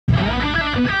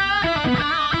Ahoy,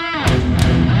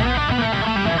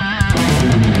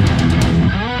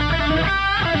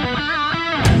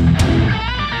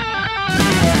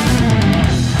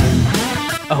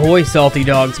 salty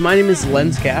dogs. My name is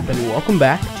Lenscap, and welcome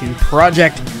back to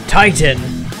Project Titan.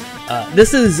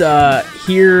 This is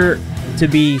here to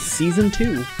be Season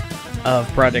 2 of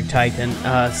Project Titan.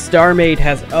 StarMade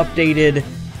has updated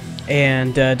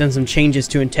and done some changes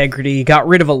to integrity, got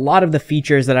rid of a lot of the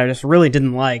features that I just really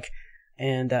didn't like,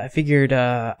 and I figured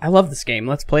I love this game.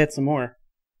 Let's play it some more.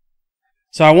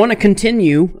 So I want to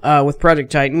continue with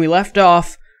Project Titan. We left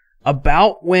off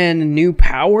about when New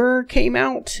Power came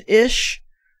out-ish.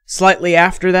 Slightly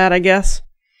after that, I guess.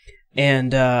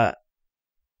 And, I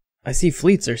see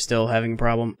fleets are still having a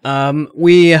problem.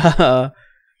 We,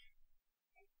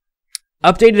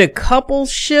 updated a couple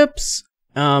ships,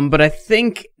 but I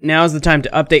think now's the time to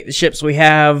update the ships we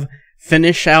have,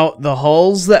 finish out the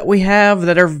hulls that we have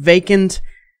that are vacant,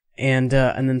 and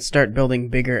then start building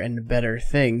bigger and better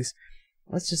things.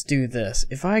 Let's just do this.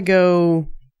 If I go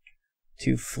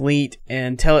to fleet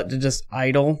and tell it to just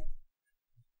idle...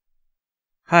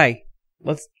 Hi,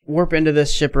 let's warp into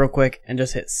this ship real quick and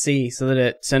just hit C so that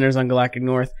it centers on Galactic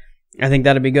North. I think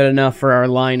that'll be good enough for our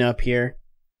lineup here.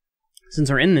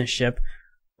 Since we're in this ship,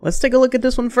 let's take a look at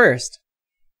this one first.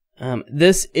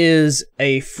 This is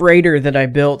a freighter that I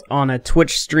built on a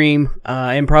Twitch stream.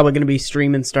 I'm probably going to be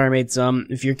streaming StarMade some.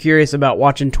 If you're curious about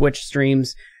watching Twitch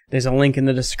streams, there's a link in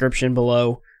the description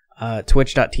below.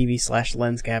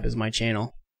 Twitch.tv/Lenscap is my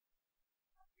channel.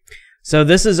 So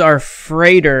this is our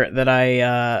freighter that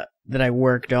I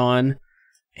worked on,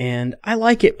 and I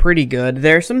like it pretty good.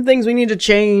 There are some things we need to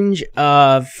change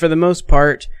for the most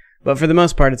part, but for the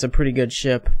most part it's a pretty good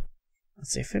ship.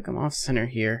 Let's see if I come off center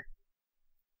here.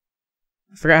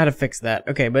 I forgot how to fix that.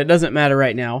 Okay, but it doesn't matter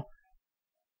right now.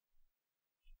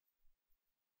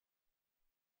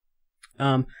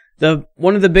 One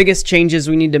of the biggest changes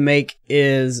we need to make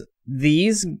is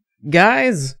these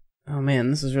guys. Oh man,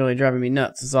 this is really driving me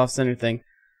nuts, this off-center thing.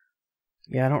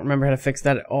 Yeah, I don't remember how to fix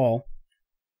that at all.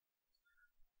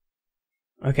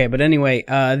 Okay, but anyway,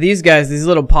 these guys, these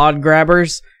little pod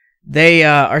grabbers, they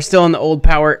are still in the old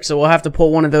power, so we'll have to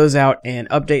pull one of those out and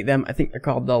update them. I think they're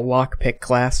called the lockpick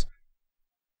class.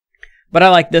 But I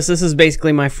like this. This is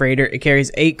basically my freighter. It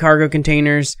carries 8 cargo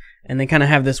containers, and they kind of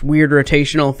have this weird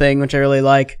rotational thing, which I really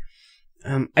like.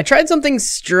 I tried something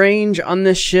strange on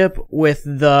this ship with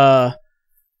the...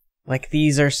 Like,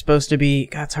 these are supposed to be...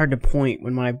 God, it's hard to point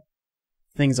when my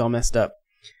thing's all messed up.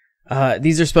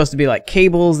 These are supposed to be like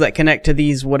cables that connect to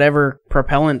these whatever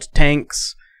propellant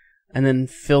tanks and then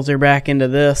filter back into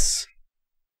this.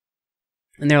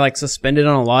 And they're like suspended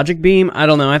on a logic beam. I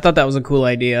don't know. I thought that was a cool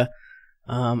idea.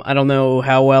 I don't know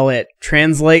how well it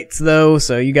translates, though,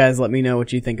 so you guys let me know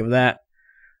what you think of that.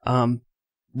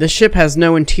 This ship has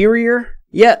no interior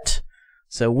yet,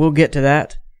 so we'll get to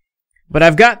that. But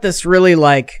I've got this really,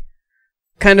 like...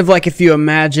 Kind of like if you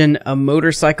imagine a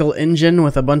motorcycle engine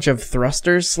with a bunch of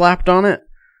thrusters slapped on it.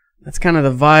 That's kind of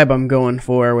the vibe I'm going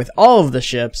for with all of the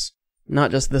ships. Not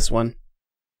just this one.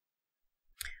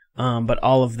 But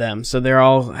all of them. So they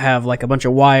all have like a bunch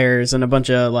of wires and a bunch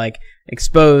of like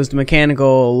exposed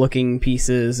mechanical looking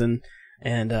pieces and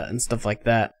stuff like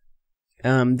that.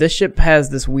 This ship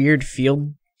has this weird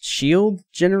field shield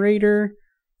generator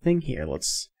thing here.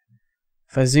 Let's...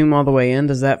 If I zoom all the way in,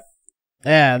 does that...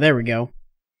 Yeah, there we go.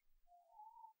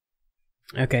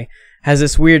 Okay, has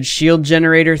this weird shield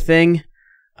generator thing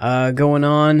going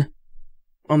on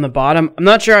the bottom. I'm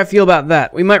not sure how I feel about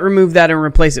that. We might remove that and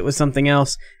replace it with something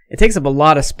else. It takes up a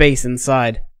lot of space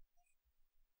inside.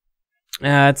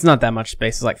 It's not that much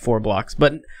space. It's like 4 blocks.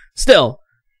 But still,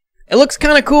 it looks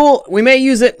kind of cool. We may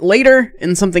use it later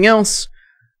in something else.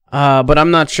 But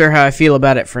I'm not sure how I feel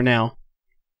about it for now.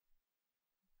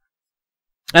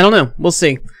 I don't know. We'll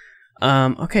see.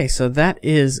 Okay, so that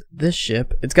is this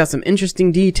ship. It's got some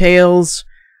interesting details.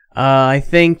 I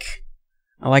think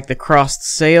I like the crossed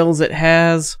sails it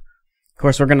has. Of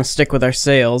course, we're gonna stick with our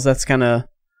sails. That's kind of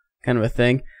a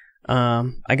thing.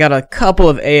 I got a couple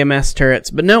of AMS turrets,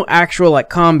 but no actual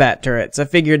like combat turrets. I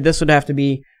figured this would have to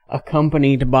be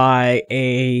accompanied by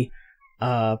a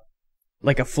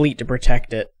like a fleet to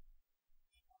protect it.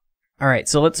 All right,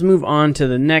 so let's move on to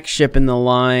the next ship in the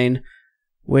line,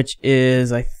 which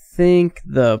is, I think,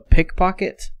 the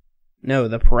Pickpocket? No,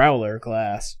 the Prowler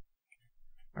class.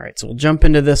 Alright, so we'll jump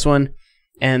into this one.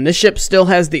 And this ship still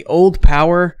has the old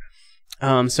power,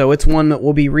 so it's one that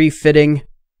we'll be refitting.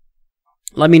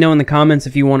 Let me know in the comments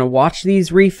if you want to watch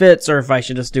these refits, or if I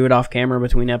should just do it off camera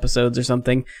between episodes or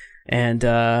something. And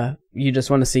you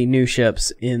just want to see new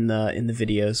ships in the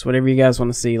videos. Whatever you guys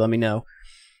want to see, let me know.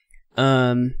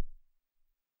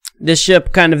 This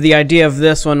ship, kind of the idea of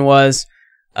this one was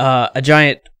a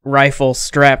giant rifle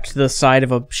strapped to the side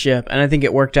of a ship, and I think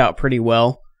it worked out pretty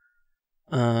well.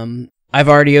 I've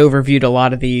already overviewed a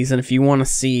lot of these, and if you want to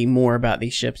see more about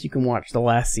these ships, you can watch the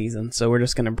last season, so we're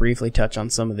just going to briefly touch on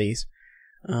some of these.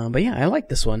 But yeah, I like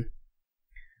this one.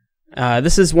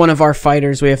 This is one of our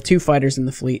fighters. We have 2 fighters in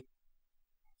the fleet.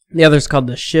 The other's called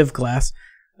the Shiv class,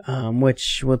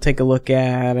 which we'll take a look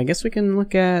at. I guess we can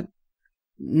look at...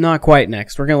 Not quite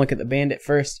next. We're going to look at the Bandit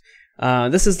first.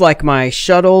 This is like my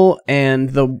shuttle and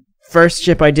the first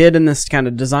ship I did in this kind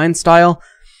of design style.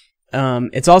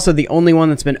 It's also the only one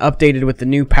that's been updated with the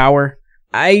new power.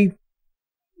 I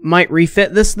might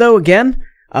refit this though again,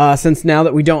 since now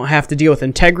that we don't have to deal with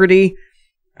integrity,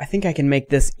 I think I can make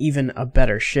this even a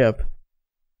better ship.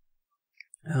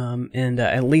 And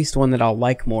at least one that I'll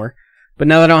like more. But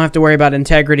now that I don't have to worry about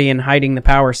integrity and hiding the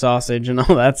power sausage and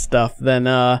all that stuff, then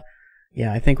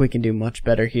yeah, I think we can do much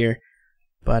better here.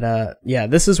 But yeah,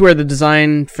 this is where the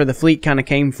design for the fleet kind of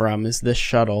came from, is this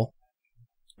shuttle.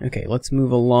 Okay, let's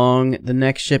move along. The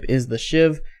next ship is the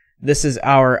Shiv. This is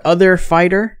our other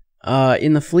fighter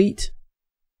in the fleet.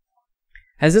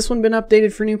 Has this one been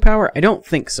updated for new power? I don't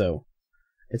think so.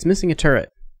 It's missing a turret.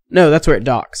 No, that's where it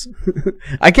docks.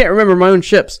 I can't remember my own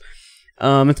ships.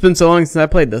 It's been so long since I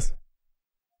played this.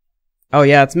 Oh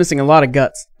yeah, it's missing a lot of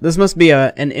guts. This must be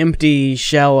an empty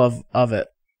shell of it.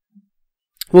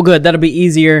 Well, good. That'll be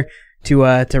easier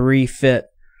to refit.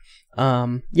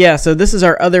 Yeah, so this is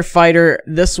our other fighter.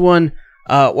 This one,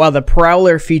 while the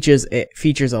Prowler features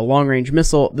a long-range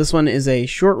missile, this one is a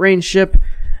short-range ship,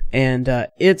 and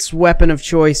its weapon of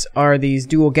choice are these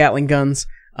dual Gatling guns.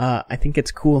 I think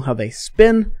it's cool how they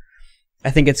spin. I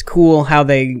think it's cool how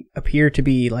they appear to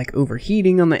be like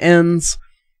overheating on the ends.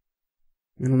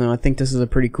 I don't know, I think this is a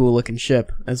pretty cool looking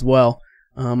ship as well.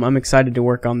 I'm excited to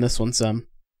work on this one some.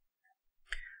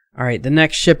 Alright, the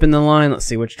next ship in the line, let's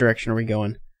see, which direction are we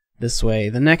going? This way.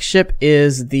 The next ship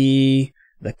is the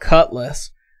Cutlass.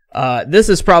 This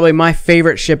is probably my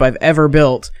favorite ship I've ever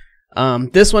built.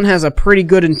 This one has a pretty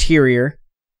good interior.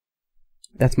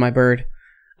 That's my bird.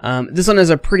 This one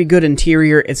has a pretty good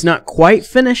interior. It's not quite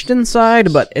finished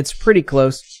inside, but it's pretty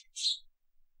close.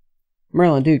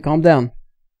 Merlin, dude, calm down.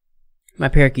 My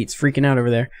parakeet's freaking out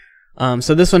over there.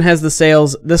 So this one has the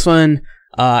sails. This one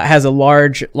has a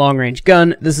large long-range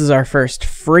gun. This is our first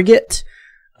frigate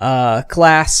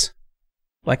class,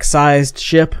 like sized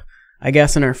ship, I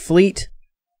guess, in our fleet.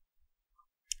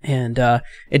 And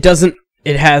it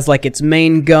has like its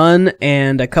main gun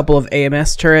and a couple of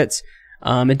AMS turrets.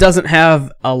 It doesn't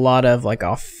have a lot of like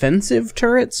offensive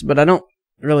turrets, but I don't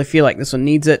really feel like this one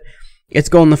needs it. Its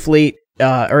goal in the fleet,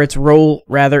 or its role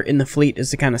rather in the fleet,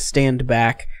 is to kind of stand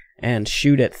back and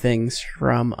shoot at things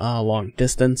from a long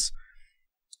distance.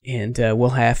 And we'll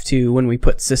have to, when we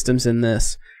put systems in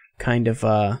this, kind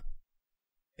of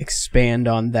expand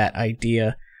on that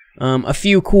idea. A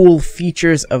few cool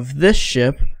features of this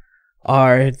ship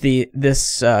are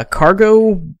this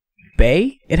cargo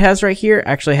bay it has right here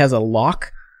actually has a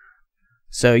lock,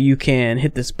 so you can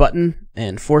hit this button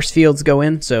and force fields go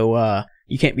in, so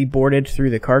you can't be boarded through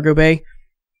the cargo bay,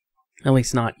 at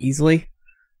least not easily.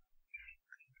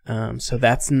 So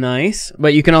that's nice,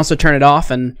 but you can also turn it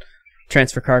off and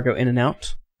transfer cargo in and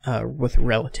out with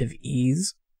relative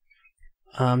ease.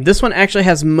 This one actually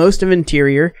has most of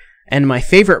interior and my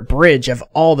favorite bridge of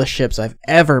all the ships I've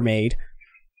ever made.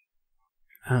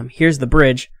 Here's the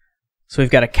bridge. So we've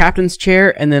got a captain's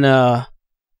chair and then I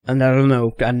don't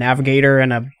know, a navigator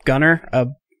and a gunner,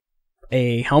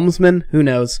 a helmsman, who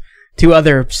knows, 2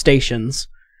 other stations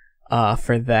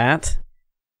for that.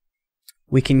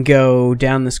 We can go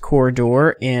down this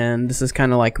corridor, and this is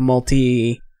kind of like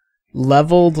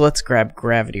multi-leveled. Let's grab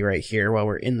gravity right here while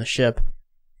we're in the ship.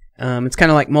 It's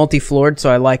kind of like multi-floored,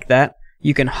 so I like that.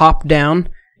 You can hop down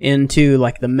into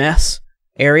like the mess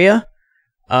area,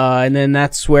 and then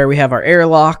that's where we have our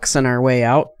airlocks and our way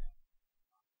out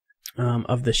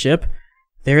of the ship.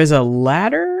 There is a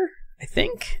ladder, I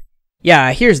think.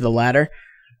 Yeah, here's the ladder,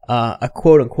 a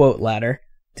quote-unquote ladder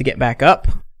to get back up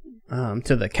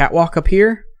to the catwalk up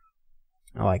here.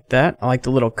 I like that. I like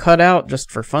the little cutout just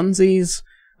for funsies.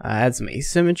 Add some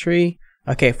asymmetry.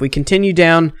 Okay, if we continue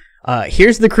down,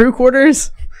 here's the crew quarters.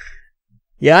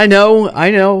 Yeah, I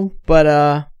know,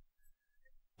 but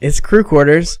it's crew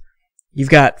quarters. You've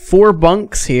got 4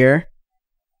 bunks here.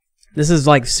 This is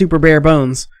like super bare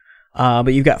bones,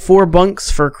 but you've got 4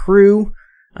 bunks for crew.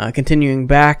 Continuing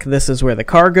back, this is where the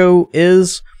cargo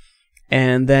is,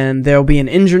 and then there'll be an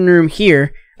engine room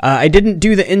here. I didn't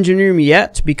do the engine room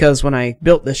yet because when I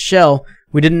built this shell,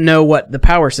 we didn't know what the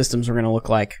power systems were going to look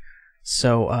like.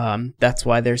 So that's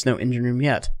why there's no engine room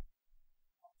yet.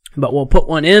 But we'll put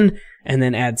one in and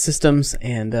then add systems,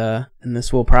 and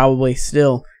this will probably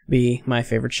still be my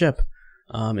favorite ship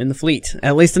in the fleet,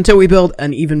 at least until we build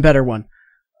an even better one.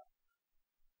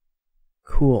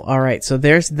 Cool. Alright, so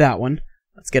there's that one.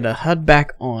 Let's get a HUD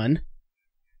back on.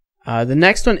 The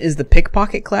next one is the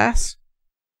Pickpocket class.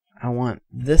 I want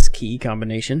this key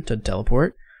combination to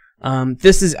teleport.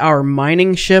 This is our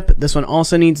mining ship. This one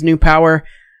also needs new power.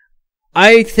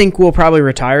 I think we'll probably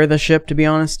retire the ship, to be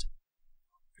honest,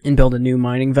 and build a new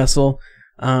mining vessel,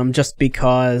 just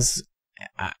because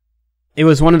it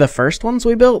was one of the first ones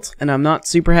we built, and I'm not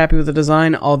super happy with the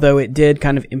design, although it did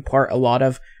kind of impart a lot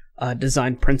of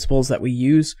design principles that we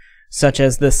use, such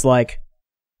as this, like,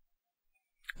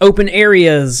 open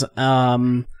areas,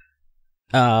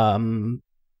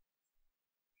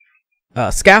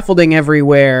 scaffolding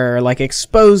everywhere, like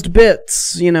exposed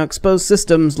bits, you know, exposed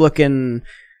systems looking,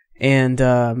 and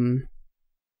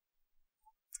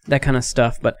that kind of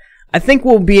stuff. But I think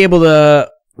we'll be able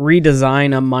to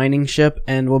redesign a mining ship,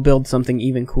 and we'll build something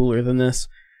even cooler than this.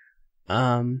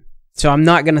 So I'm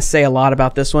not going to say a lot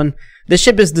about this one. This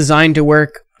ship is designed to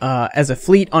work as a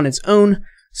fleet on its own,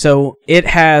 so it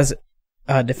has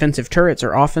defensive turrets,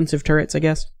 or offensive turrets, I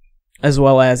guess, as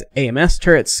well as AMS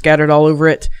turrets scattered all over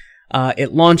it.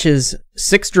 It launches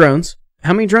 6 drones.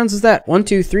 How many drones is that? 1,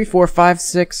 2, 3, 4, 5,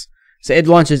 6. So it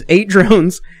launches 8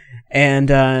 drones, and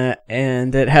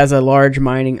it has a large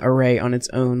mining array on its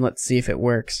own. Let's see if it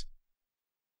works.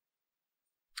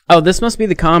 Oh, this must be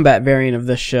the combat variant of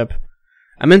this ship.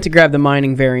 I meant to grab the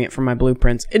mining variant from my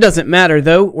blueprints. It doesn't matter,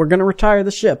 though. We're going to retire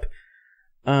the ship.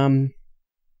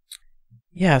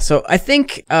 Yeah, so I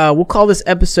think we'll call this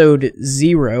episode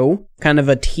 0, kind of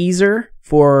a teaser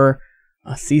for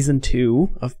Season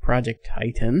 2 of Project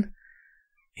Titan.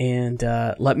 And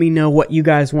let me know what you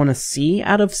guys want to see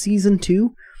out of Season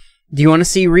 2. Do you want to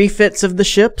see refits of the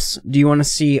ships? Do you want to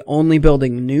see only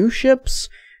building new ships?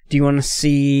 Do you want to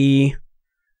see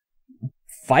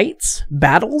fights,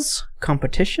 battles,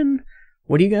 competition?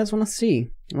 What do you guys want to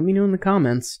see? Let me know in the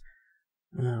comments.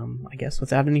 I guess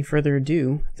without any further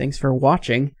ado, thanks for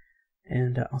watching,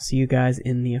 and I'll see you guys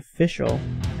in the official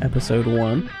episode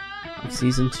 1 of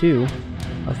Season 2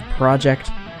 of Project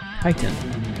Titan.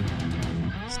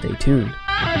 Stay tuned.